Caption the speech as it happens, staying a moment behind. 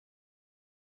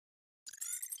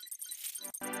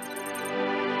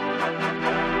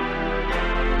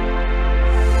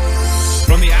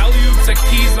From the alley-oops at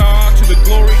Keysaw to the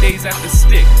glory days at the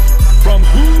stick. From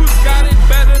who's got it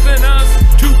better than us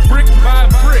to brick by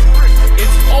brick.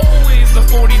 It's always the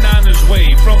 49ers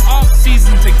way, from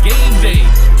off-season to game day.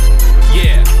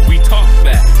 Yeah, we talk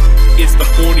back. It's the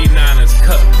 49ers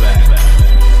cutback.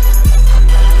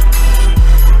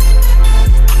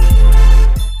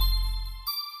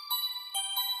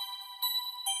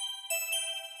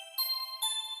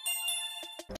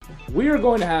 We are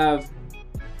going to have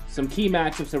some key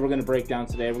matchups that we're going to break down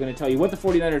today. We're going to tell you what the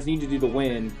 49ers need to do to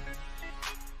win.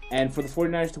 And for the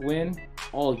 49ers to win,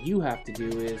 all you have to do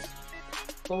is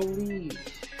believe.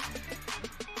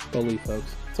 Believe,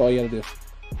 folks. That's all you got to do.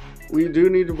 We do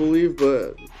need to believe,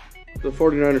 but the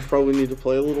 49ers probably need to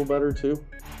play a little better too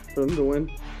for them to win.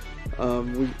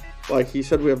 Like he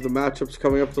said, we have the matchups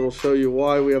coming up that'll show you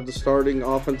why. We have the starting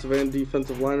offensive and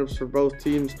defensive lineups for both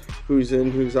teams, who's in,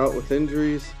 who's out with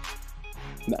injuries.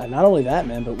 Not only that,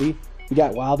 man, but we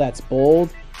got Wow That's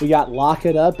Bold. We got Lock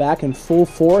It Up back in full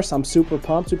force. I'm super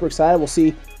pumped, super excited. We'll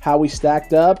see how we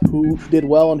stacked up, who did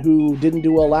well and who didn't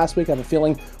do well last week. I have a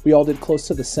feeling we all did close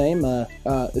to the same.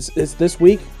 It's this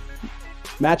week,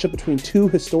 matchup between two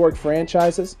historic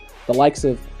franchises, the likes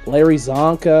of Larry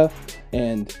Zonka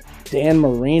and Dan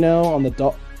Marino on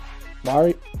the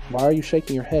Why are you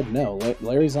shaking your head? No,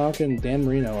 Larry Zonka and Dan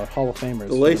Marino are Hall of Famers.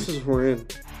 The laces were in.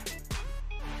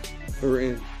 We're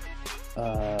in.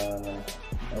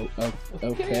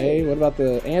 Okay. What about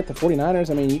the 49ers?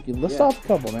 I mean, you can list off a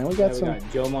couple, man. We got We got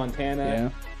Joe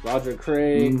Montana, Roger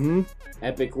Craig,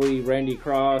 epically Randy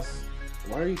Cross.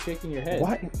 Why are you shaking your head?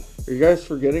 What? Are you guys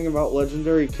forgetting about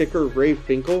legendary kicker Ray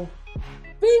Finkel?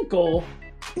 Finkel?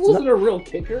 He wasn't a real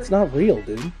kicker. It's not real,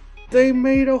 dude. They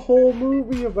made a whole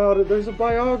movie about it. There's a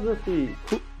biography.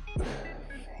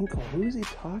 Finkel? Who is he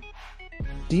talking?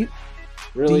 Do you...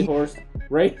 Really, Horst?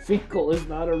 Ray Finkel is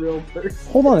not a real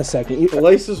person. Hold on a second. The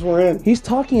laces were in. He's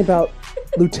talking about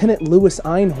Lieutenant Louis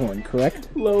Einhorn, correct?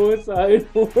 Louis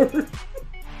Einhorn.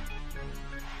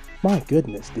 My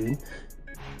goodness, dude.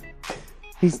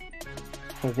 He's...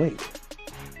 Oh, wait.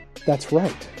 That's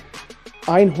right.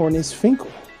 Einhorn is Finkel.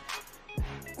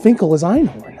 Finkel is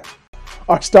Einhorn.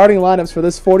 Our starting lineups for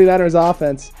this 49ers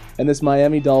offense and this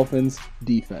Miami Dolphins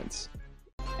defense.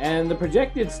 And the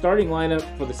projected starting lineup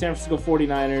for the San Francisco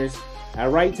 49ers: at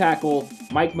right tackle,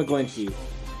 Mike McGlinchey;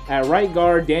 at right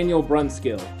guard, Daniel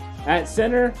Brunskill; at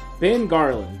center, Ben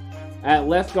Garland; at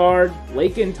left guard,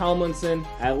 Laken Tomlinson;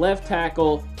 at left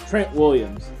tackle, Trent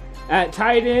Williams; at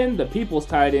tight end, the people's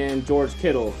tight end, George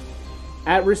Kittle;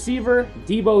 at receiver,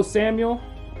 Deebo Samuel;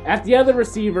 at the other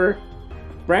receiver,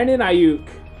 Brandon Ayuk;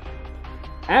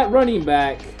 at running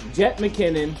back, Jet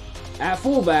McKinnon; at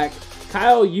fullback,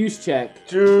 Kyle Juszczyk.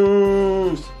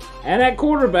 Juice. And at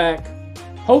quarterback,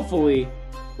 hopefully,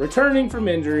 returning from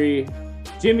injury,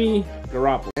 Jimmy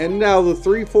Garoppolo. And now the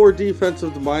 3-4 defense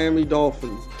of the Miami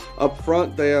Dolphins. Up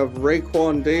front, they have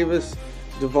Raekwon Davis,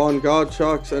 Devon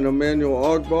Godchaux, and Emmanuel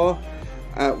Ogbah.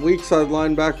 At weak side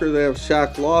linebacker, they have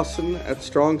Shaq Lawson. At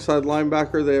strong side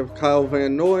linebacker, they have Kyle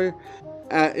Van Noy.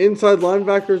 At inside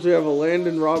linebackers, we have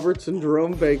Landon Roberts and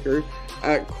Jerome Baker.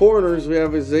 At corners, we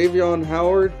have Xavier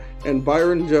Howard and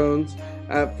Byron Jones.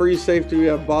 At free safety, we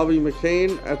have Bobby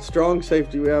McCain. At strong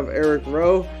safety, we have Eric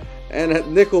Rowe. And at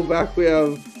nickelback, we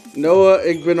have Noah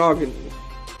Igbinoghene.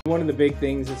 One of the big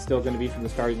things is still going to be from the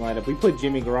starting lineup. We put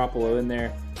Jimmy Garoppolo in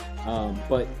there,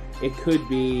 but it could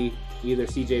be either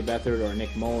C.J. Beathard or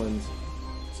Nick Mullins.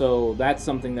 So that's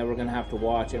something that we're going to have to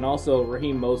watch. And also,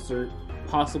 Raheem Mostert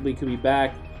possibly could be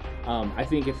back. I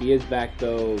think if he is back,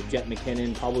 though, Jet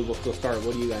McKinnon probably will still start.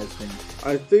 What do you guys think?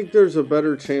 I think there's a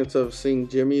better chance of seeing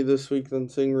Jimmy this week than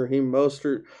seeing Raheem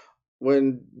Mostert.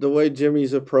 When the way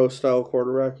Jimmy's a pro-style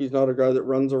quarterback, he's not a guy that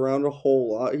runs around a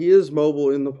whole lot. He is mobile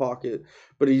in the pocket,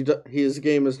 but his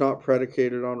game is not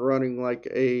predicated on running like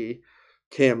a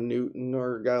Cam Newton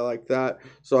or a guy like that.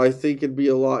 So I think it'd be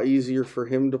a lot easier for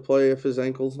him to play if his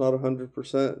ankle's not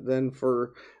 100% than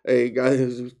for a guy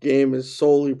whose game is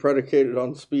solely predicated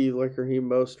on speed like Raheem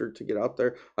Mostert to get out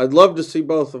there. I'd love to see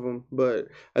both of them, but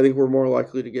I think we're more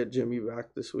likely to get Jimmy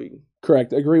back this week.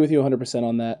 Correct. Agree with you 100%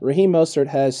 on that. Raheem Mostert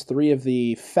has 3 of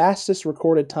the fastest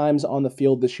recorded times on the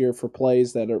field this year for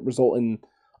plays that result in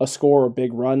a score or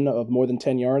big run of more than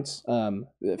 10 yards.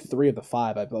 3 of the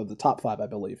 5, the top 5, I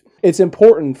believe. It's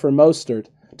important for Mostert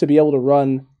to be able to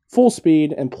run full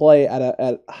speed and play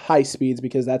at high speeds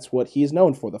because that's what he's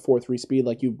known for, the 4.3 speed,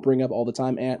 like you bring up all the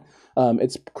time, Ant.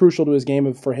 It's crucial to his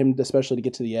game for him, especially to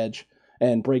get to the edge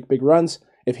and break big runs.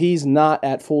 If he's not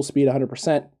at full speed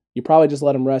 100%, you probably just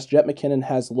let him rest. Jet McKinnon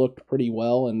has looked pretty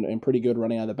well and pretty good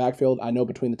running out of the backfield. I know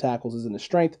between the tackles isn't his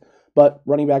strength, but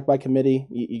running back by committee,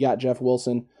 you got Jeff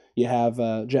Wilson. You have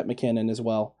Jet McKinnon as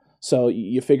well. So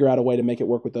you figure out a way to make it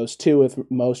work with those two if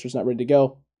Mostert's not ready to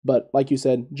go. But like you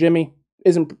said, Jimmy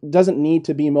doesn't need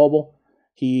to be mobile.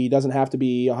 He doesn't have to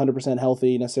be 100%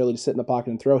 healthy necessarily to sit in the pocket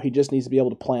and throw. He just needs to be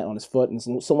able to plant on his foot.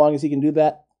 And so long as he can do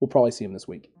that, we'll probably see him this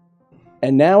week.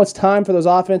 And now it's time for those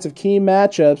offensive key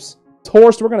matchups.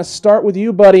 Horst, we're going to start with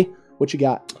you, buddy. What you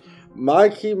got? My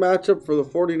key matchup for the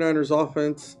 49ers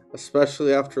offense,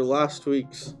 especially after last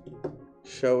week's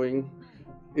showing,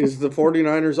 is the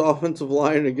 49ers offensive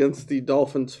line against the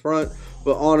Dolphins front.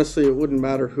 But honestly, it wouldn't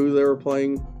matter who they were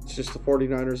playing. It's just the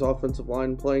 49ers offensive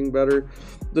line playing better.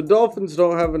 The Dolphins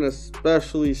don't have an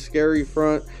especially scary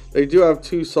front. They do have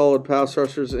two solid pass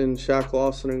rushers in Shaq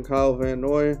Lawson and Kyle Van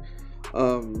Noy.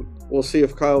 We'll see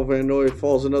if Kyle Van Noy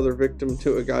falls another victim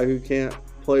to a guy who can't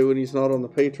play when he's not on the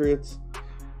Patriots.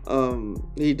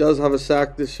 He does have a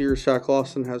sack this year. Shaq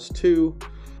Lawson has 2.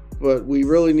 But we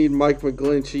really need Mike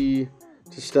McGlinchey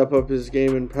to step up his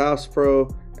game in pass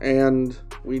pro, and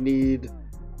we need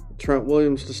Trent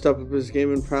Williams to step up his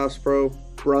game in pass pro.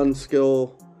 Run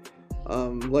skill.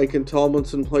 Laken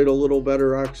Tomlinson played a little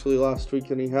better actually last week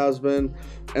than he has been.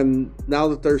 And now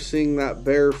that they're seeing that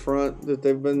bear front that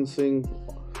they've been seeing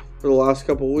for the last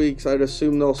couple of weeks, I'd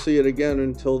assume they'll see it again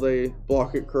until they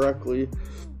block it correctly.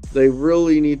 They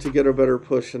really need to get a better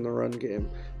push in the run game.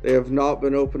 They have not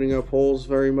been opening up holes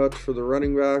very much for the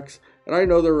running backs. And I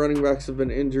know their running backs have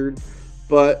been injured,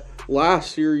 but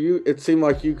last year it seemed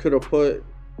like you could have put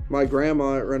my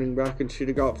grandma at running back and she'd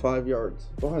have got 5 yards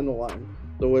behind the line,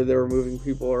 the way they were moving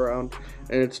people around.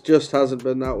 And it just hasn't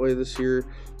been that way this year.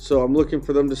 So I'm looking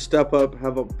for them to step up,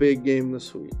 have a big game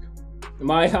this week.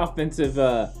 My offensive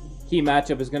key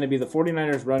matchup is going to be the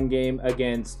 49ers run game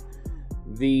against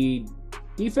the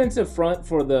defensive front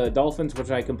for the Dolphins,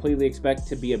 which I completely expect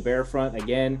to be a bear front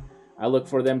again. I look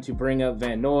for them to bring up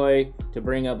Van Noy, to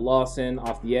bring up Lawson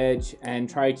off the edge, and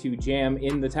try to jam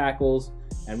in the tackles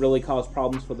and really cause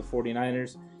problems for the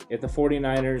 49ers. If the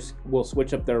 49ers will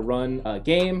switch up their run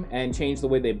game and change the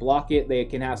way they block it, they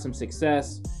can have some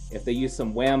success. If they use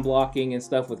some wham blocking and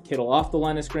stuff with Kittle off the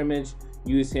line of scrimmage,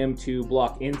 use him to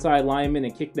block inside linemen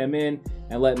and kick them in,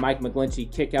 and let Mike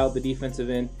McGlinchey kick out the defensive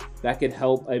end, that could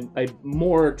help a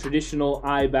more traditional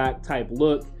I-back type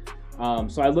look.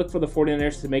 So I look for the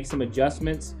 49ers to make some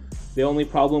adjustments. The only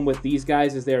problem with these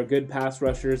guys is they're good pass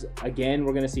rushers. Again,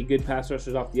 we're going to see good pass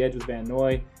rushers off the edge with Van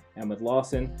Noy and with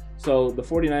Lawson. So the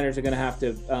 49ers are going to have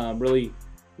to really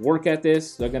work at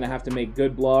this. They're going to have to make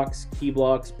good blocks, key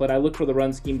blocks. But I look for the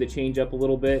run scheme to change up a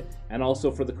little bit and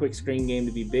also for the quick screen game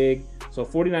to be big. So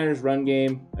 49ers run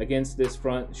game against this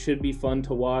front should be fun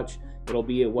to watch. It'll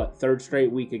be a, third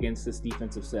straight week against this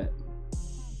defensive set.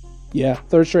 Yeah,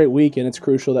 third straight week, and it's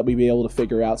crucial that we be able to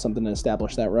figure out something to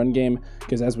establish that run game,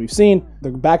 because as we've seen, the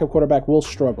backup quarterback will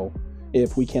struggle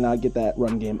if we cannot get that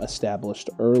run game established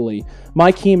early.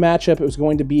 My key matchup is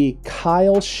going to be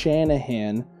Kyle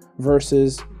Shanahan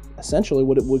versus essentially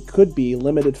what could be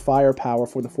limited firepower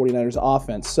for the 49ers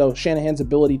offense. So Shanahan's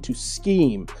ability to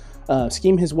scheme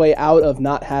his way out of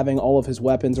not having all of his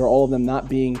weapons or all of them not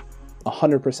being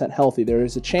 100% healthy. There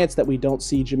is a chance that we don't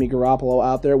see Jimmy Garoppolo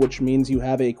out there, which means you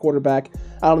have a quarterback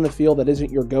out on the field that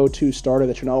isn't your go-to starter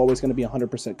that you're not always going to be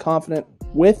 100% confident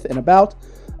with and about.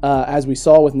 As we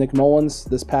saw with Nick Mullins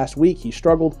this past week, he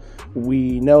struggled.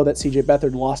 We know that C.J.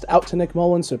 Beathard lost out to Nick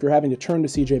Mullins, so if you're having to turn to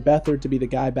C.J. Beathard to be the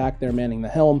guy back there manning the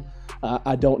helm,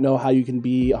 I don't know how you can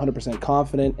be 100%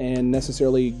 confident and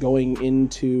necessarily going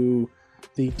into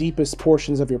the deepest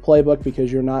portions of your playbook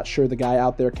because you're not sure the guy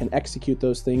out there can execute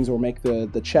those things or make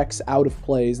the checks out of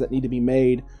plays that need to be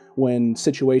made when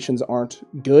situations aren't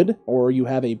good or you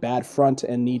have a bad front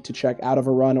and need to check out of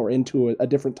a run or into a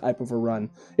different type of a run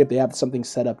if they have something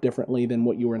set up differently than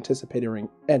what you were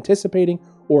anticipating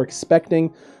or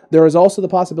expecting. There is also the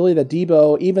possibility that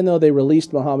Debo, even though they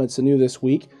released Mohamed Sanu this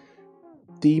week,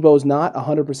 Debo's not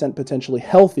 100% potentially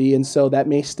healthy, and so that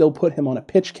may still put him on a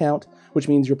pitch count, which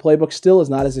means your playbook still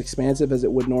is not as expansive as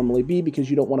it would normally be because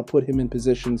you don't want to put him in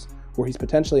positions where he's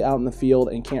potentially out in the field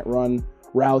and can't run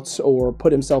routes or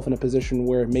put himself in a position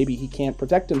where maybe he can't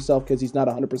protect himself because he's not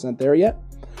 100% there yet.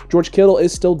 George Kittle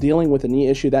is still dealing with a knee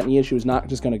issue. That knee issue is not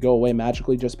just going to go away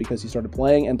magically just because he started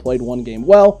playing and played one game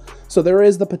well. So there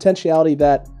is the potentiality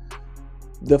that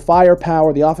the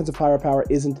firepower, the offensive firepower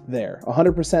isn't there,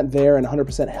 100% there and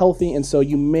 100% healthy, and so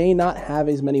you may not have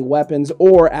as many weapons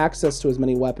or access to as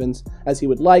many weapons as he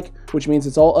would like, which means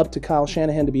it's all up to Kyle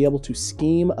Shanahan to be able to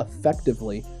scheme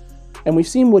effectively. And we've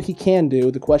seen what he can do.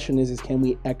 The question is can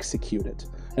we execute it?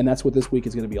 And that's what this week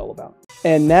is going to be all about.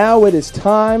 And now it is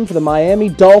time for the Miami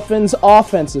Dolphins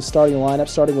offensive starting lineup,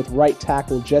 starting with right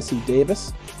tackle Jesse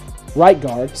Davis. Right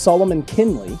guard, Solomon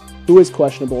Kinley, who is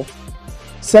questionable.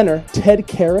 Center, Ted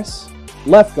Karras.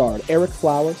 Left guard, Eric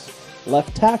Flowers.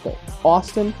 Left tackle,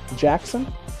 Austin Jackson.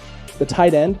 The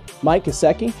tight end, Mike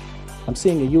Gesicki. I'm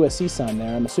seeing a USC sign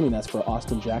there. I'm assuming that's for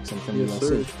Austin Jackson from Yes,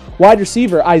 USC. sir. Wide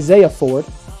receiver, Isaiah Ford.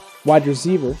 Wide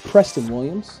receiver, Preston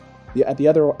Williams. At the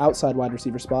other outside wide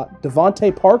receiver spot,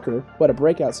 Devontae Parker, who had a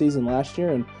breakout season last year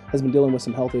and has been dealing with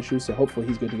some health issues, so hopefully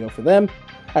he's good to go for them.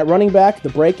 At running back, the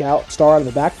breakout star out of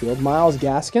the backfield, Myles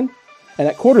Gaskin. And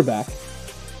at quarterback,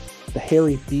 the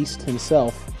hairy beast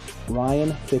himself,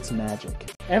 Ryan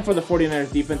Fitzmagic. And for the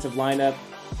 49ers defensive lineup,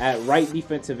 at right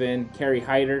defensive end, Kerry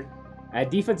Hyder.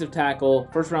 At defensive tackle,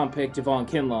 first-round pick, Javon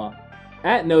Kinlaw.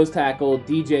 At nose tackle,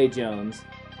 DJ Jones.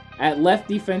 At left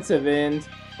defensive end,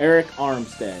 Eric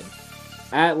Armstead.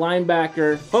 At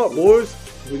linebacker, Hot boys.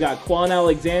 we got Quan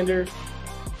Alexander,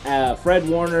 Fred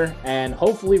Warner, and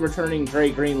hopefully returning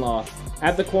Dre Greenlaw.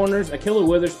 At the corners, Akilla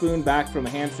Witherspoon back from a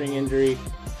hamstring injury,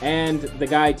 and the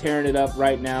guy tearing it up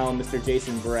right now, Mr.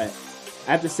 Jason Verrett.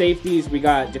 At the safeties, we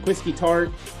got Jaquiski Tart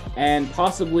and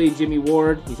possibly Jimmy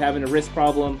Ward. He's having a wrist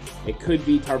problem. It could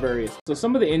be Tarvarius. So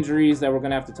some of the injuries that we're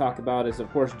going to have to talk about is,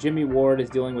 of course, Jimmy Ward is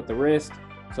dealing with the wrist,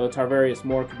 so Tarvarius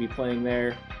Moore could be playing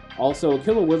there. Also,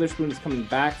 Akilla Witherspoon is coming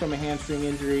back from a hamstring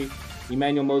injury.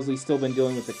 Emmanuel Mosley's still been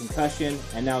dealing with the concussion,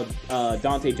 and now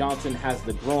Dante Johnson has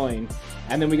the groin.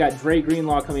 And then we got Dre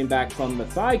Greenlaw coming back from the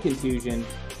thigh contusion.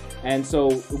 And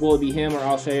so, will it be him or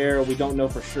Al-Shaair? We don't know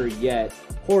for sure yet.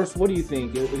 Horst, what do you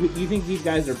think? Do you think these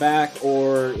guys are back,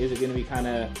 or is it going to be kind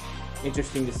of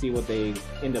interesting to see what they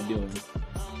end up doing?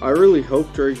 I really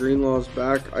hope Dre Greenlaw's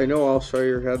back. I know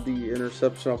Al-Shaair had the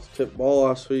interception off the tip ball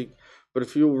last week, but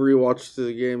if you rewatch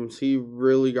the games, he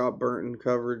really got burnt in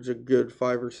coverage a good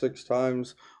 5 or 6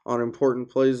 times on important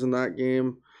plays in that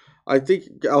game. I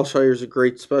think Al-Shaair is a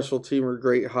great special teamer,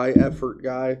 great high-effort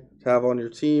guy to have on your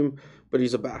team, but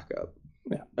he's a backup.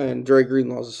 Yeah. And Dre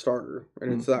Greenlaw's a starter,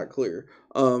 and it's that clear.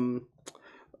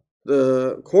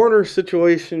 The corner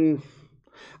situation,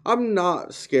 I'm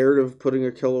not scared of putting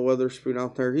Akilla Witherspoon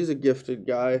out there. He's a gifted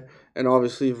guy, and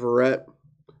obviously Verrett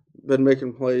been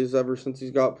making plays ever since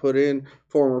he's got put in.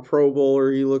 Former Pro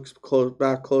Bowler, he looks close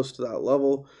to that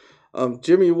level.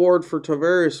 Jimmy Ward for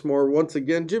Tarvarius Moore. Once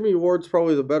again, Jimmy Ward's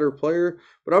probably the better player,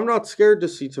 but I'm not scared to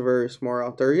see Tarvarius Moore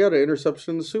out there. He had an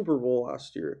interception in the Super Bowl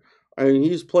last year. I mean,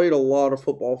 he's played a lot of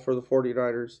football for the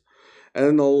 49ers.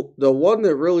 And the one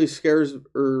that really scares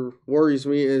or worries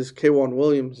me is K'Waun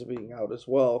Williams being out as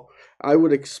well. I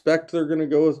would expect they're going to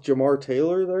go with Jamar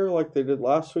Taylor there like they did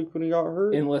last week when he got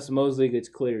hurt. Unless Mosley gets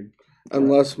cleared.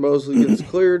 Unless Mosley gets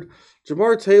cleared.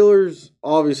 Jamar Taylor's,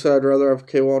 obviously I'd rather have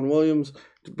K'Waun Williams.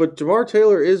 But Jamar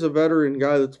Taylor is a veteran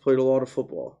guy that's played a lot of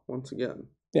football, once again.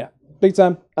 Yeah, big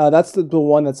time. That's the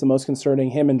one that's the most concerning,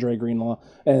 him and Dre Greenlaw,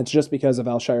 and it's just because of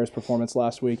Al-Shaair's performance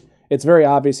last week. It's very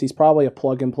obvious he's probably a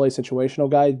plug-and-play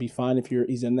situational guy. He'd be fine if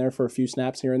he's in there for a few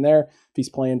snaps here and there. If he's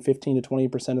playing 15 to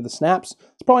 20% of the snaps,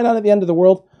 it's probably not at the end of the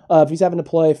world. If he's having to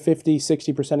play 50,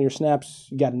 60% of your snaps,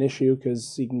 you got an issue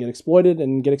because he can get exploited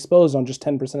and get exposed on just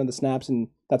 10% of the snaps, and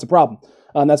that's a problem.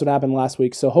 That's what happened last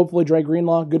week. So hopefully Dre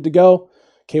Greenlaw, good to go.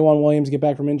 K'Waun Williams get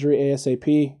back from injury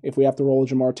ASAP. If we have to roll with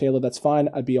Jamar Taylor, that's fine.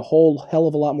 I'd be a whole hell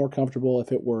of a lot more comfortable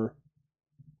if it were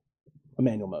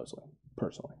Emmanuel Mosley,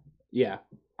 personally. Yeah,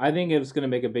 I think it's going to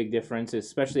make a big difference,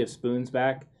 especially if Spoon's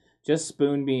back. Just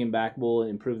Spoon being back will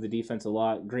improve the defense a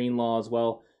lot. Greenlaw as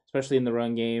well, especially in the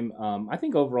run game. I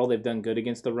think overall they've done good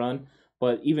against the run,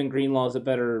 but even Greenlaw is a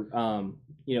better,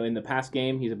 in the pass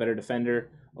game, he's a better defender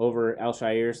over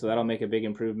Al-Shaair, so that'll make a big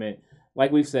improvement.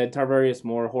 Like we've said, Tarvarius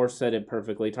Moore, Horst said it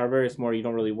perfectly. Tarvarius Moore, you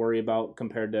don't really worry about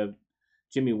compared to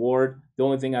Jimmy Ward. The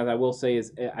only thing I will say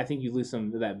is I think you lose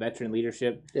some of that veteran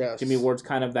leadership. Yes. Jimmy Ward's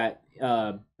kind of that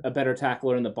a better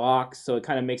tackler in the box, so it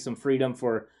kind of makes some freedom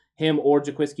for him or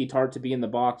Jaquiski Tart to be in the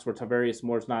box where Tarvarius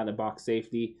Moore's not a box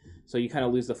safety. So you kind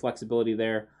of lose the flexibility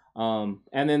there. And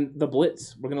then the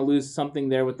blitz. We're going to lose something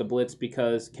there with the blitz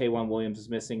because K'Waun Williams is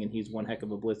missing and he's one heck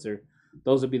of a blitzer.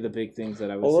 Those would be the big things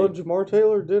that I would Although see. Jamar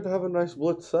Taylor did have a nice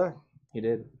blitz sack. He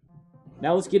did.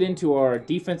 Now let's get into our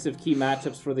defensive key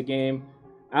matchups for the game.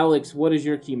 Alex, what is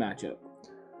your key matchup?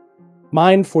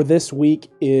 Mine for this week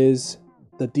is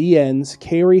the DNs,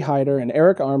 Kerry Hyder and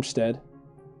Eric Armstead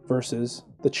versus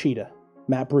the Cheetah,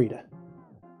 Matt Breida.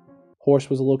 Horst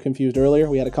was a little confused earlier.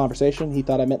 We had a conversation. He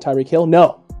thought I meant Tyreek Hill.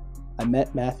 No, I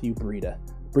meant Matthew Breida.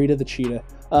 Breida the Cheetah.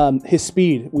 His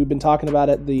speed, we've been talking about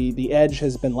it. The edge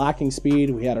has been lacking speed.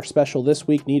 We had our special this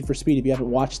week, Need for Speed. If you haven't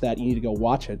watched that, you need to go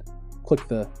watch it. Click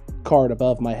the card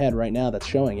above my head right now that's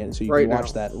showing it, so you can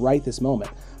watch that right this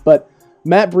moment. But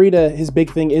Matt Breida, his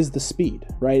big thing is the speed,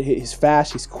 right? He's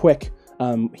fast, he's quick.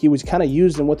 He was kind of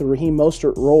used in what the Raheem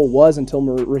Mostert role was until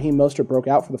Raheem Mostert broke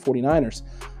out for the 49ers.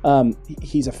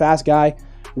 He's a fast guy.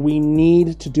 We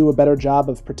need to do a better job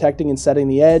of protecting and setting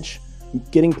the edge.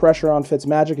 Getting pressure on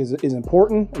Fitzmagic is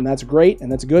important, and that's great,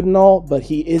 and that's good and all, but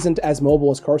he isn't as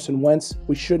mobile as Carson Wentz.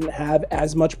 We shouldn't have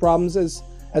as much problems as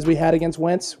we had against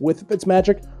Wentz with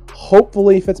Fitzmagic.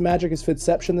 Hopefully Fitzmagic is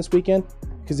Fitzception this weekend,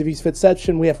 because if he's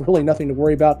Fitzception, we have really nothing to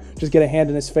worry about. Just get a hand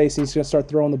in his face, and he's going to start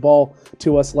throwing the ball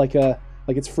to us like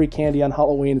it's free candy on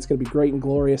Halloween. It's going to be great and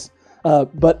glorious.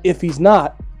 But if he's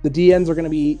not, the DNs are going to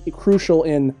be crucial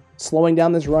in slowing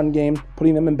down this run game,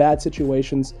 putting them in bad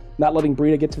situations, not letting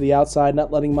Breida get to the outside,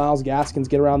 not letting Myles Gaskins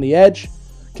get around the edge,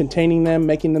 containing them,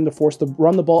 making them to force to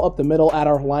run the ball up the middle at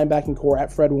our linebacking core,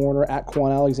 at Fred Warner, at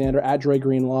Quan Alexander, at Dre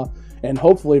Greenlaw, and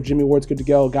hopefully if Jimmy Ward's good to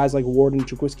go, guys like Ward and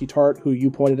Jaquiski Tart, who you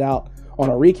pointed out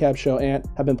on our recap show, Ant,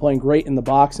 have been playing great in the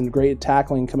box and great at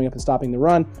tackling, coming up and stopping the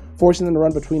run, forcing them to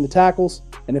run between the tackles,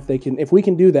 and if we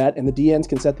can do that, and the DNs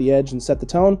can set the edge and set the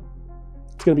tone,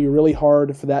 it's going to be really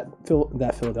hard for that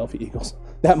Philadelphia Eagles,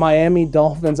 that Miami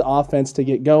Dolphins offense to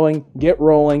get going, get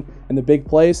rolling, and the big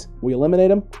plays, we eliminate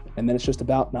them, and then it's just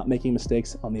about not making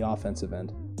mistakes on the offensive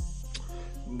end.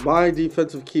 My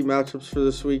defensive key matchups for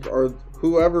this week are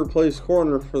whoever plays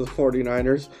corner for the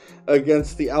 49ers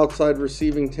against the outside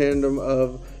receiving tandem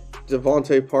of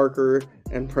Devontae Parker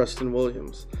and Preston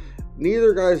Williams.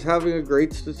 Neither guy's having a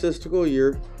great statistical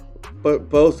year, but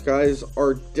both guys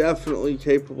are definitely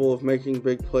capable of making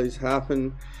big plays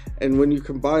happen. And when you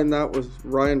combine that with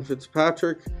Ryan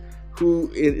Fitzpatrick,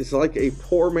 who is like a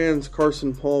poor man's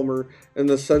Carson Palmer in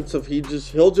the sense of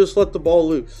he'll just let the ball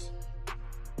loose.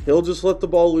 He'll just let the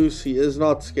ball loose. He is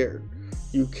not scared.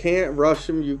 You can't rush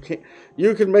him.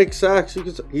 You can make sacks.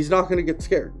 He's not going to get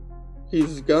scared.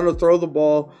 He's going to throw the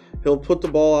ball. He'll put the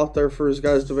ball out there for his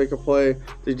guys to make a play.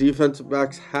 The defensive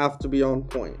backs have to be on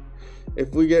point.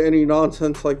 If we get any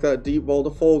nonsense like that deep ball to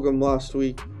Fulgham last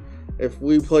week, if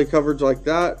we play coverage like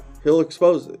that, he'll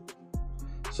expose it.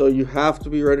 So you have to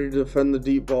be ready to defend the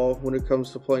deep ball when it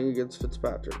comes to playing against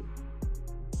Fitzpatrick.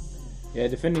 Yeah,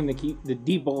 defending the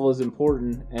deep ball is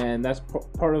important, and that's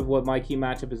part of what my key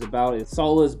matchup is about. It's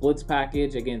Saleh's blitz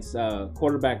package against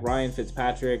quarterback Ryan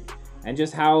Fitzpatrick, and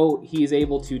just how he's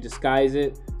able to disguise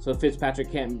it so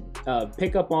Fitzpatrick can't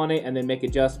pick up on it and then make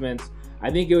adjustments. I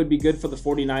think it would be good for the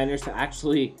 49ers to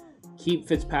actually keep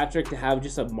Fitzpatrick to have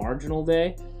just a marginal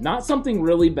day. Not something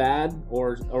really bad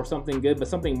or something good, but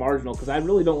something marginal, because I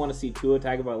really don't want to see Tua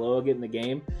Tagovailoa get in the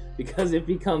game, because if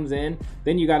he comes in,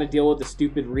 then you got to deal with the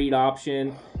stupid read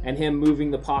option and him moving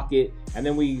the pocket, and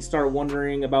then we start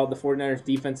wondering about the 49ers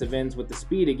defensive ends with the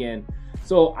speed again.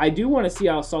 So I do want to see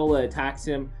how Saleh attacks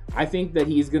him. I think that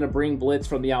he's going to bring blitz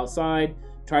from the outside,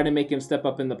 try to make him step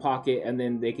up in the pocket, and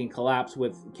then they can collapse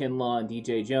with Kinlaw and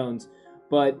DJ Jones.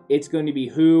 But it's going to be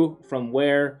who, from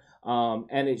where,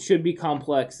 and it should be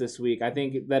complex this week. I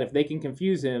think that if they can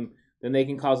confuse him, then they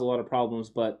can cause a lot of problems.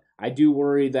 But I do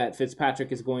worry that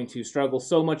Fitzpatrick is going to struggle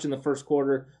so much in the first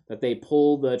quarter that they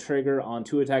pull the trigger on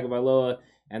Tua Tagovailoa,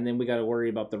 and then we got to worry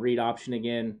about the read option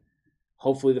again.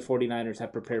 Hopefully the 49ers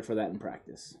have prepared for that in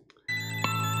practice.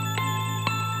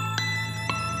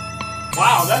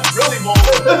 Wow, that's really bold.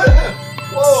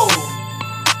 Whoa.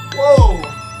 Whoa.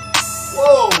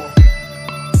 Whoa.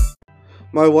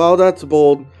 My wow that's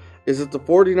bold is that the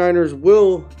 49ers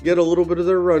will get a little bit of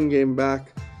their run game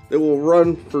back. They will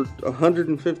run for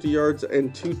 150 yards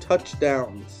and 2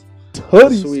 touchdowns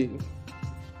this week.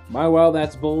 My wow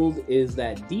that's bold is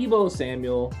that Deebo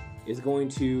Samuel is going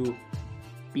to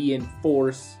be in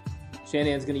force.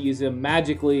 Shanahan's going to use him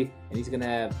magically, and he's going to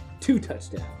have 2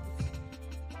 touchdowns.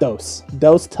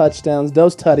 Those touchdowns,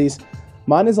 those tutties.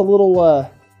 Mine is a little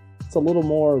it's a little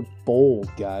more bold,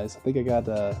 guys. I think I got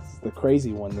the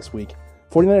crazy one this week.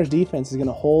 49ers defense is going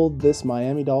to hold this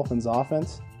Miami Dolphins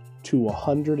offense to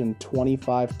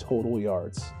 125 total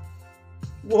yards.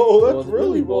 Whoa, that's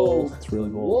really bold. It's really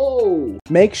bold. Whoa.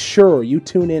 Make sure you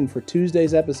tune in for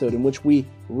Tuesday's episode in which we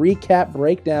recap,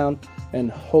 break down, and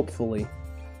hopefully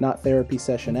not therapy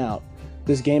session out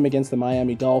this game against the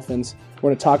Miami Dolphins. We're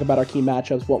going to talk about our key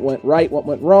matchups, what went right, what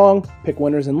went wrong, pick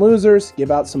winners and losers, give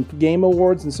out some game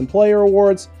awards and some player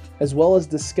awards, as well as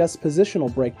discuss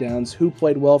positional breakdowns, who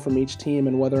played well from each team,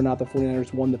 and whether or not the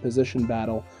 49ers won the position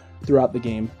battle throughout the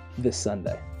game this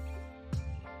Sunday.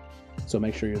 So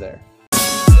make sure you're there.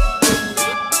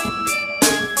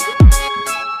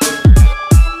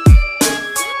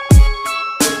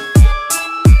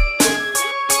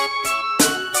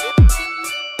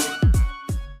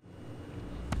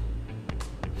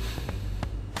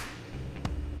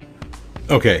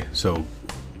 Okay, so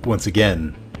once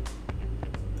again,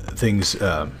 things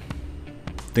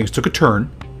things took a turn,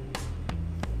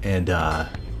 and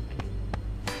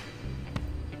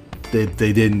they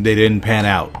didn't pan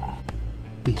out.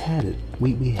 We had it.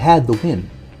 We had the win.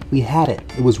 We had it.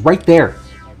 It was right there.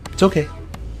 It's okay.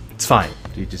 It's fine.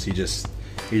 You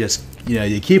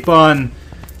keep on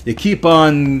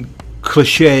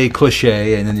cliche,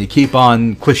 and then you keep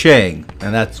on clicheing,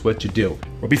 and that's what you do.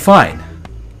 We'll be fine.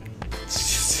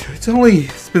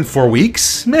 It's been 4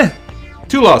 weeks. Meh.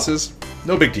 2 losses.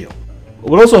 No big deal.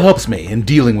 What also helps me in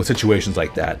dealing with situations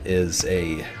like that is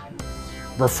a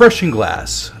refreshing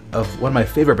glass of one of my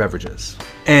favorite beverages.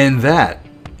 And that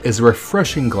is a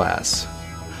refreshing glass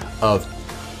of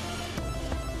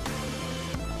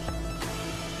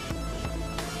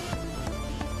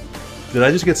Did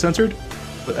I just get censored?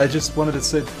 But I just wanted to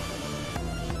say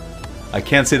I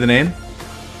can't say the name?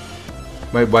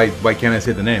 Why can't I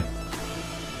say the name?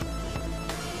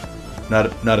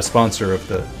 Not a sponsor of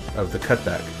the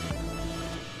cutback.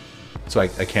 So I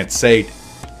can't say.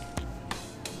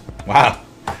 Wow.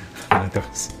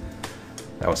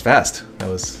 That was fast. That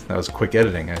was quick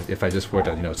editing. If I just were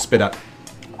to, spit out.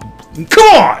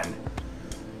 Come on!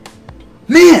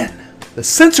 Man! The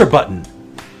censor button.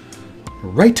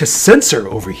 Right to censor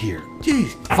over here. Jeez.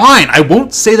 Fine, I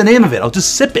won't say the name of it. I'll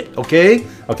just sip it, okay?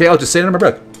 Okay, I'll just say it under my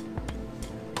breath.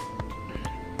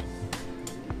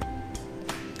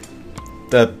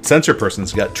 The censor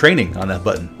person's got training on that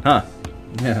button, huh?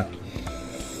 Yeah.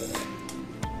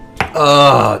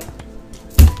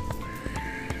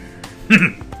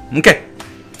 Okay.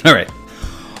 All right.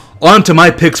 On to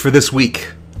my picks for this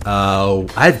week.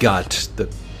 I got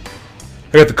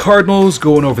the Cardinals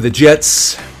going over the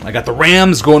Jets. I got the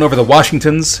Rams going over the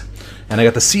Washingtons. And I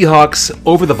got the Seahawks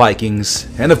over the Vikings.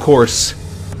 And of course,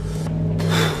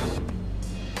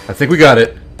 I think we got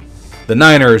it. The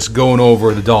Niners going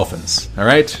over the Dolphins. All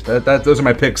right? Those are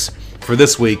my picks for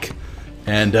this week.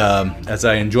 And as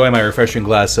I enjoy my refreshing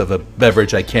glass of a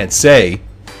beverage I can't say,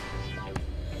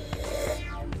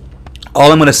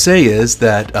 all I'm going to say is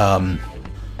that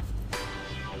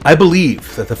I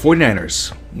believe that the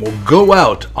 49ers will go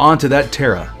out onto that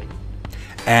terra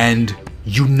and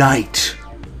unite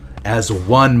as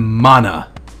one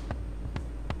mana.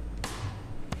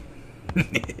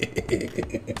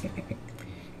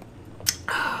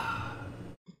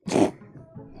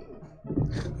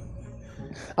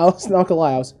 I was not gonna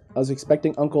lie. I was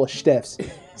expecting Uncle Steph's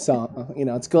song.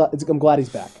 I'm glad he's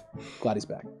back. Glad he's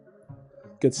back.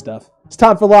 Good stuff. It's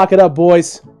time for Lock It Up,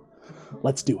 boys.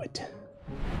 Let's do it.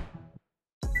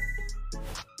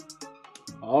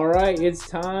 All right, it's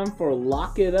time for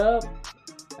Lock It Up.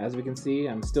 As we can see,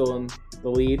 I'm still in the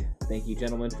lead. Thank you,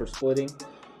 gentlemen, for splitting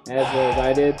as well as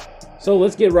I did. So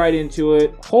let's get right into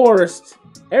it. Horst,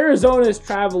 Arizona is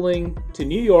traveling to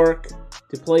New York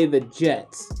to play the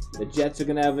Jets. The Jets are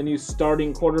going to have a new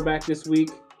starting quarterback this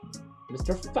week,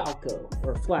 Mr.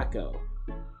 Flacco.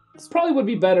 This probably would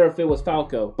be better if it was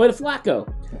Falco, but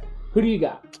Flacco. Who do you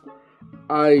got?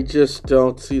 I just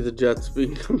don't see the Jets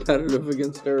being competitive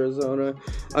against Arizona.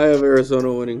 I have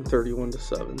Arizona winning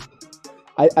 31-7.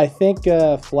 I think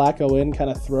Flacco in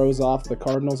kind of throws off the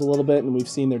Cardinals a little bit, and we've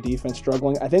seen their defense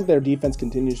struggling. I think their defense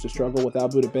continues to struggle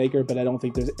without Budda Baker, but I don't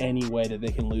think there's any way that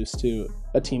they can lose to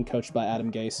a team coached by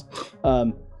Adam Gase.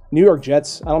 New York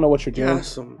Jets, I don't know what you're doing.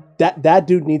 Awesome. That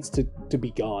dude needs to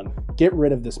be gone. Get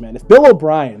rid of this man. If Bill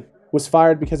O'Brien was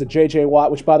fired because of J.J.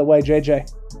 Watt, which, by the way, J.J.,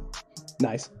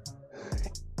 nice.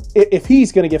 If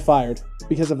he's going to get fired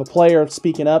because of a player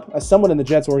speaking up, someone in the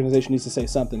Jets organization needs to say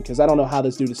something, because I don't know how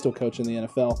this dude is still coaching the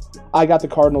NFL. I got the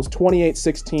Cardinals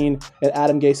 28-16 at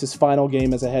Adam Gase's final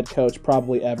game as a head coach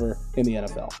probably ever in the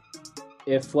NFL.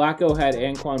 If Flacco had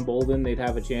Anquan Bolden, they'd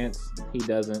have a chance. He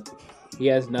doesn't. He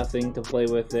has nothing to play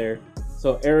with there.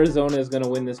 So Arizona is going to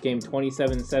win this game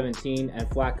 27-17, and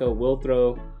Flacco will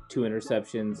throw 2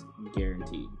 interceptions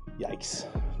guaranteed. Yikes.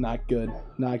 Not good.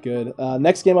 Not good.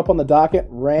 Next game up on the docket,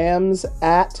 Rams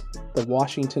at the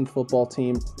Washington football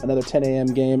team. Another 10 a.m.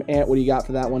 game. Ant, what do you got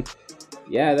for that one?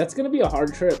 Yeah, that's going to be a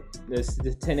hard trip, this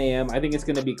 10 a.m. I think it's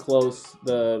going to be close.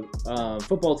 The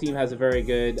football team has a very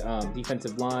good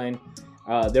defensive line.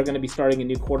 They're going to be starting a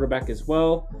new quarterback as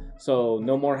well. So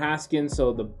no more Haskins.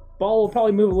 So the ball will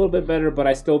probably move a little bit better, but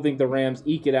I still think the Rams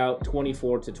eke it out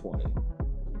 24-20.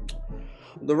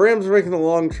 The Rams are making a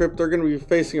long trip. They're going to be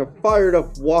facing a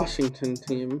fired-up Washington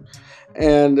team.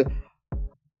 And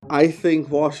I think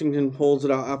Washington pulls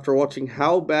it out after watching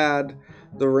how bad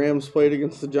the Rams played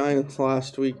against the Giants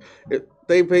last week.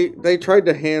 They tried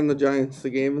to hand the Giants the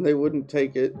game, and they wouldn't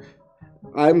take it.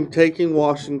 I'm taking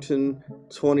Washington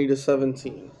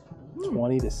 20-17.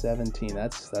 20-17.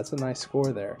 That's a nice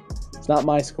score there. It's not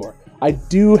my score. I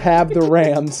do have the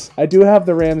Rams. I do have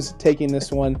the Rams taking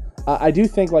this one. I do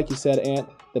think, like you said, Ant,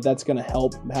 that's going to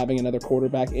help having another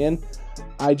quarterback in.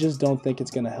 I just don't think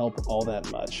it's going to help all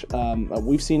that much.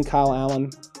 We've seen Kyle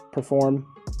Allen perform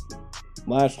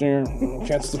last year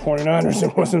against the 49ers.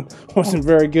 It wasn't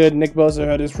very good. Nick Bosa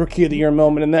had his Rookie of the Year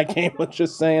moment in that game, let's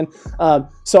just saying.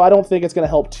 So I don't think it's going to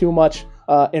help too much.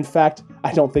 In fact,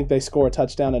 I don't think they score a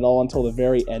touchdown at all until the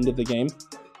very end of the game.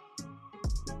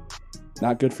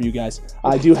 Not good for you guys.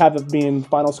 I do have it being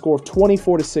final score of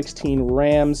 24-16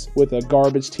 Rams with a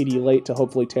garbage TD late to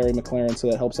hopefully Terry McLaurin, so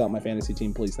that helps out my fantasy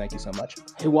team, please. Thank you so much.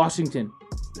 Hey, Washington,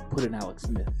 put in Alex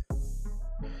Smith.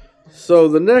 So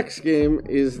the next game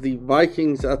is the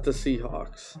Vikings at the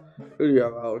Seahawks. Who do you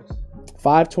have, Alex?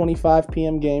 5:25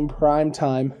 p.m. game, prime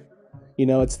time. You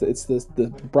know, it's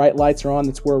the bright lights are on.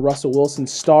 That's where Russell Wilson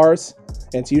stars,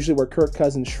 and it's usually where Kirk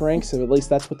Cousins shrinks. So at least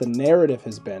that's what the narrative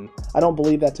has been. I don't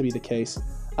believe that to be the case.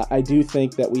 I do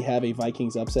think that we have a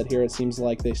Vikings upset here. It seems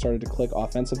like they started to click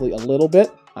offensively a little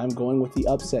bit. I'm going with the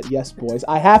upset. Yes, boys.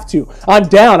 I have to. I'm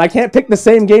down. I can't pick the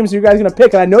same games you guys are going to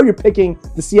pick, and I know you're picking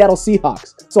the Seattle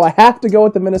Seahawks. So I have to go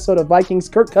with the Minnesota Vikings.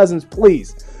 Kirk Cousins,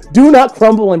 please. Do not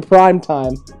crumble in prime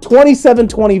time.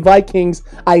 27-20 Vikings.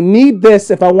 I need this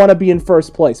if I want to be in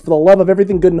first place. For the love of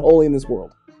everything good and holy in this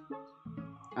world.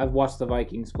 I've watched the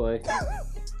Vikings play.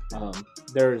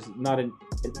 There's not an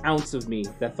ounce of me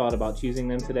that thought about choosing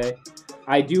them today.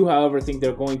 I do, however, think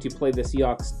they're going to play the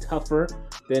Seahawks tougher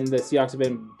than the Seahawks have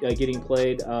been getting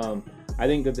played. I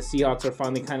think that the Seahawks are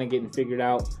finally kind of getting figured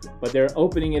out, but they're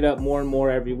opening it up more and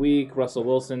more every week. Russell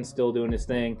Wilson's still doing his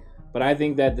thing. But I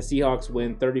think that the Seahawks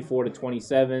win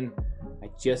 34-27. I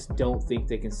just don't think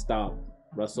they can stop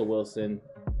Russell Wilson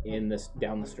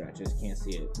down the stretch. I just can't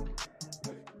see it.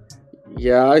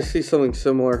 Yeah, I see something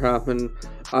similar happen.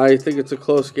 I think it's a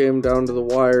close game down to the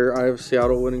wire. I have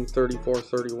Seattle winning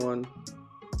 34-31.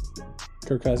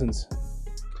 Kirk Cousins.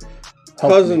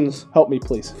 Help me,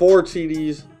 please. 4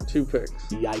 TDs, 2 picks.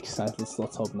 Yikes.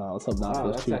 Let's hope not. Let's hope not.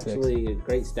 Wow, Those that's 2 actually picks. a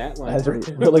great stat line. That's a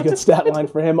really good stat line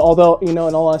for him. Although, in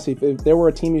all honesty, if there were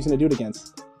a team he's going to do it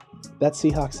against, that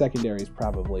Seahawks secondary is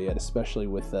probably it, especially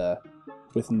with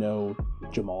no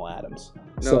Jamal Adams.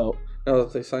 No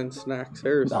that they signed Snacks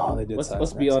Harrison. No, they did.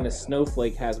 Let's be honest.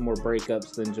 Snowflake has more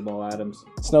breakups than Jamal Adams.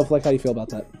 Snowflake, how do you feel about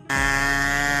that?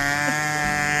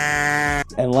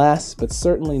 And last, but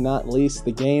certainly not least,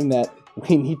 the game that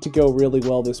we need to go really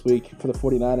well this week for the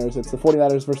 49ers. It's the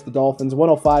 49ers versus the Dolphins,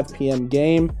 1:05 p.m.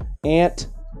 game. Ant,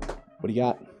 what do you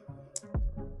got?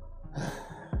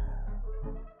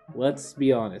 Let's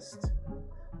be honest.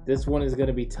 This one is going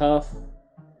to be tough.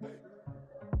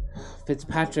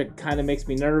 Fitzpatrick kind of makes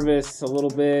me nervous a little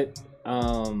bit.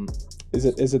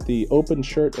 Is it the open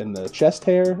shirt and the chest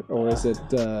hair, or is it?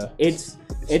 It's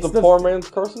the poor man's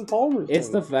Carson Palmer. It's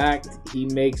the fact he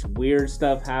makes weird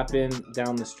stuff happen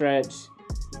down the stretch,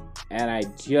 and I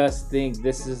just think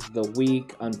this is the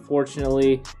week,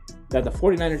 unfortunately, that the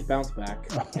 49ers bounce back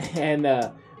and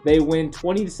they win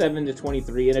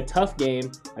 27-23 in a tough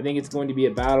game. I think it's going to be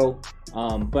a battle,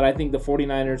 but I think the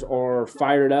 49ers are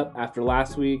fired up after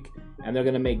last week, and they're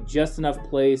going to make just enough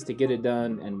plays to get it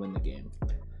done and win the game.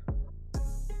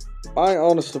 My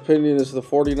honest opinion is the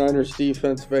 49ers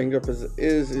defense, banged up as it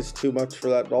is too much for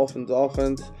that Dolphins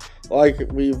offense.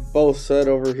 Like we've both said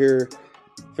over here,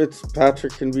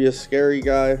 Fitzpatrick can be a scary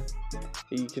guy.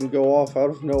 He can go off out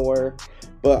of nowhere.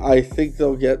 But I think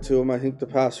they'll get to him. I think the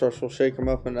pass rush will shake him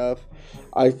up enough.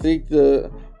 I think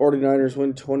the 49ers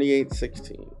win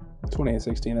 28-16.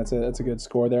 28-16, that's a good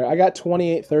score there. I got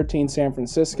 28-13 San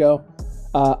Francisco.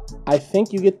 I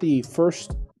think you get the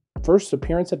first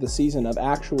appearance of the season of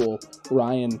actual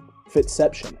Ryan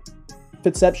Fitzception.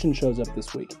 Fitzception shows up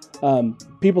this week.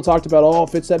 People talked about,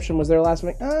 Fitzception was there last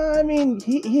week. I mean,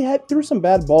 he had threw some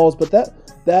bad balls, but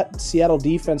that Seattle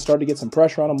defense started to get some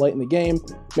pressure on him late in the game,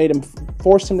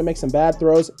 forced him to make some bad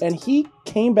throws, and he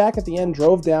came back at the end,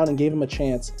 drove down, and gave him a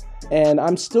chance. And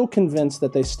I'm still convinced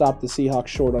that they stopped the Seahawks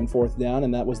short on 4th down,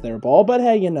 and that was their ball. But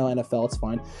hey, NFL, it's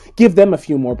fine. Give them a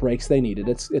few more breaks. They need it.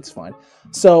 It's fine.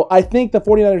 So I think the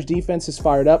 49ers defense is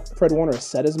fired up. Fred Warner has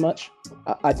said as much.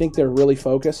 I think they're really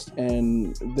focused,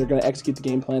 and they're going to execute the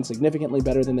game plan significantly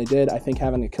better than they did. I think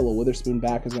having Ahkello Witherspoon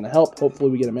back is going to help. Hopefully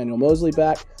we get Emmanuel Mosley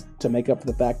back to make up for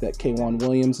the fact that K'Wan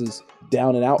Williams is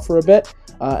down and out for a bit.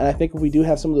 And I think if we do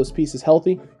have some of those pieces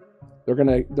healthy, they're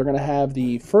gonna have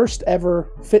the first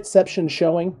ever Fitzception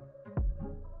showing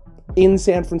in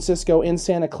San Francisco, in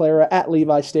Santa Clara, at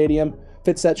Levi Stadium.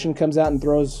 Fitzception comes out and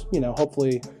throws,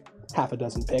 hopefully half a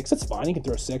dozen picks. It's fine. He can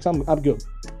throw 6. I'm good.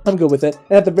 I'm good with it.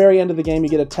 And at the very end of the game, you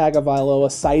get a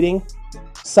Tagovailoa sighting.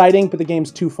 Exciting, but the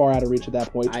game's too far out of reach at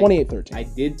that point. 28-13. I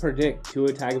did predict Tua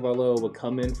Tagovailoa would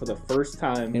come in for the first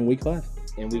time In week 5.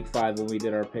 in week 5 when we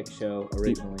did our pick show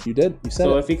originally. You did. You said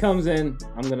So it. if he comes in,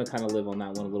 I'm gonna kind of live on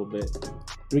that one a little bit.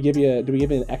 Do we give you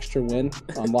an extra win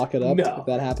on Lock It Up No, if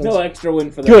that happens? no extra win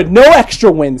for that. Good. No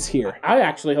extra wins here. I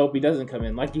actually hope he doesn't come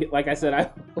in. Like I said, I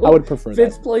would prefer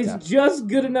Fitz that. plays Yeah. just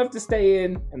good enough to stay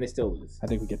in, and they still lose. I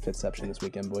think we get Fitzception this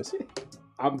weekend, boys.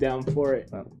 I'm down for it.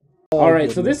 Oh. All right,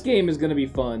 so goodness. this game is going to be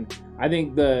fun. I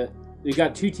think we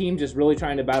got two teams just really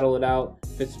trying to battle it out.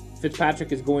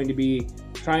 Fitzpatrick is going to be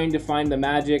trying to find the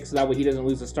magic so that way he doesn't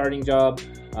lose the starting job.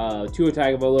 Tua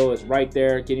Tagovailoa is right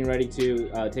there getting ready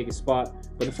to take his spot.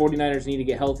 But the 49ers need to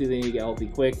get healthy. They need to get healthy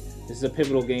quick. This is a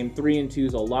pivotal game. 3-2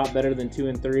 is a lot better than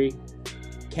 2-3.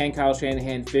 Can Kyle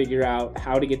Shanahan figure out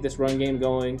how to get this run game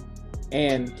going?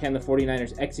 And can the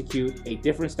 49ers execute a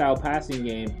different style passing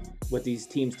game with these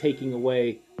teams taking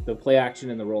away the play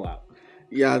action and the rollout?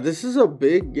 Yeah, this is a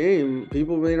big game.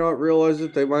 People may not realize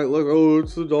it. They might look, oh,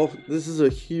 it's the Dolphins. This is a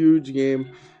huge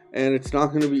game, and it's not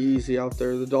going to be easy out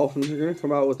there. The Dolphins are going to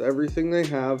come out with everything they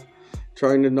have,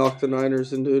 trying to knock the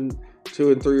Niners into a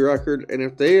 2-3 record. And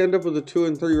if they end up with a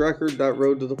 2-3 record, that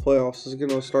road to the playoffs is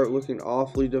going to start looking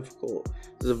awfully difficult.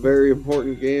 It's a very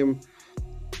important game.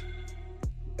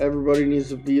 Everybody needs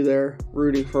to be there,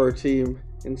 rooting for our team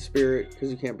in spirit, because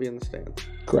you can't be in the stands.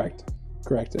 Correct.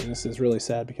 And this is really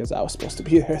sad because I was supposed to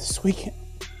be there this weekend.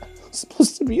 I was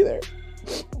supposed to be there.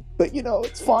 But,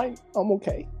 it's fine. I'm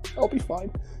okay. I'll be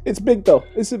fine. It's big, though.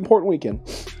 It's an important weekend.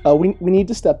 We need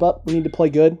to step up. We need to play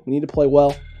good. We need to play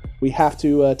well. We have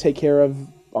to take care of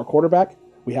our quarterback.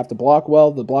 We have to block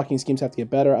well. The blocking schemes have to get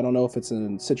better. I don't know if it's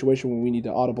a situation where we need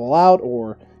to audible out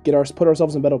or put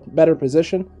ourselves in better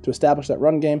position to establish that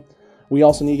run game. We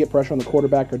also need to get pressure on the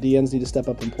quarterback. Our DNs need to step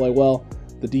up and play well.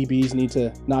 The DBs need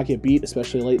to not get beat,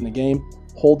 especially late in the game.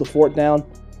 Hold the fort down.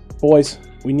 Boys,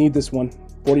 we need this one.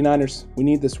 49ers, we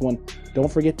need this one.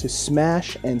 Don't forget to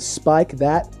smash and spike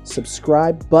that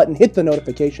subscribe button. Hit the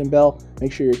notification bell.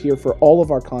 Make sure you're here for all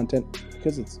of our content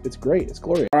because it's great. It's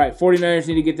glorious. All right, 49ers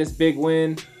need to get this big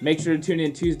win. Make sure to tune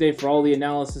in Tuesday for all the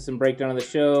analysis and breakdown of the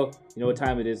show. You know what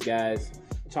time it is, guys.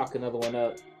 Chalk another one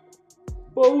up.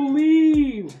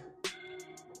 Believe!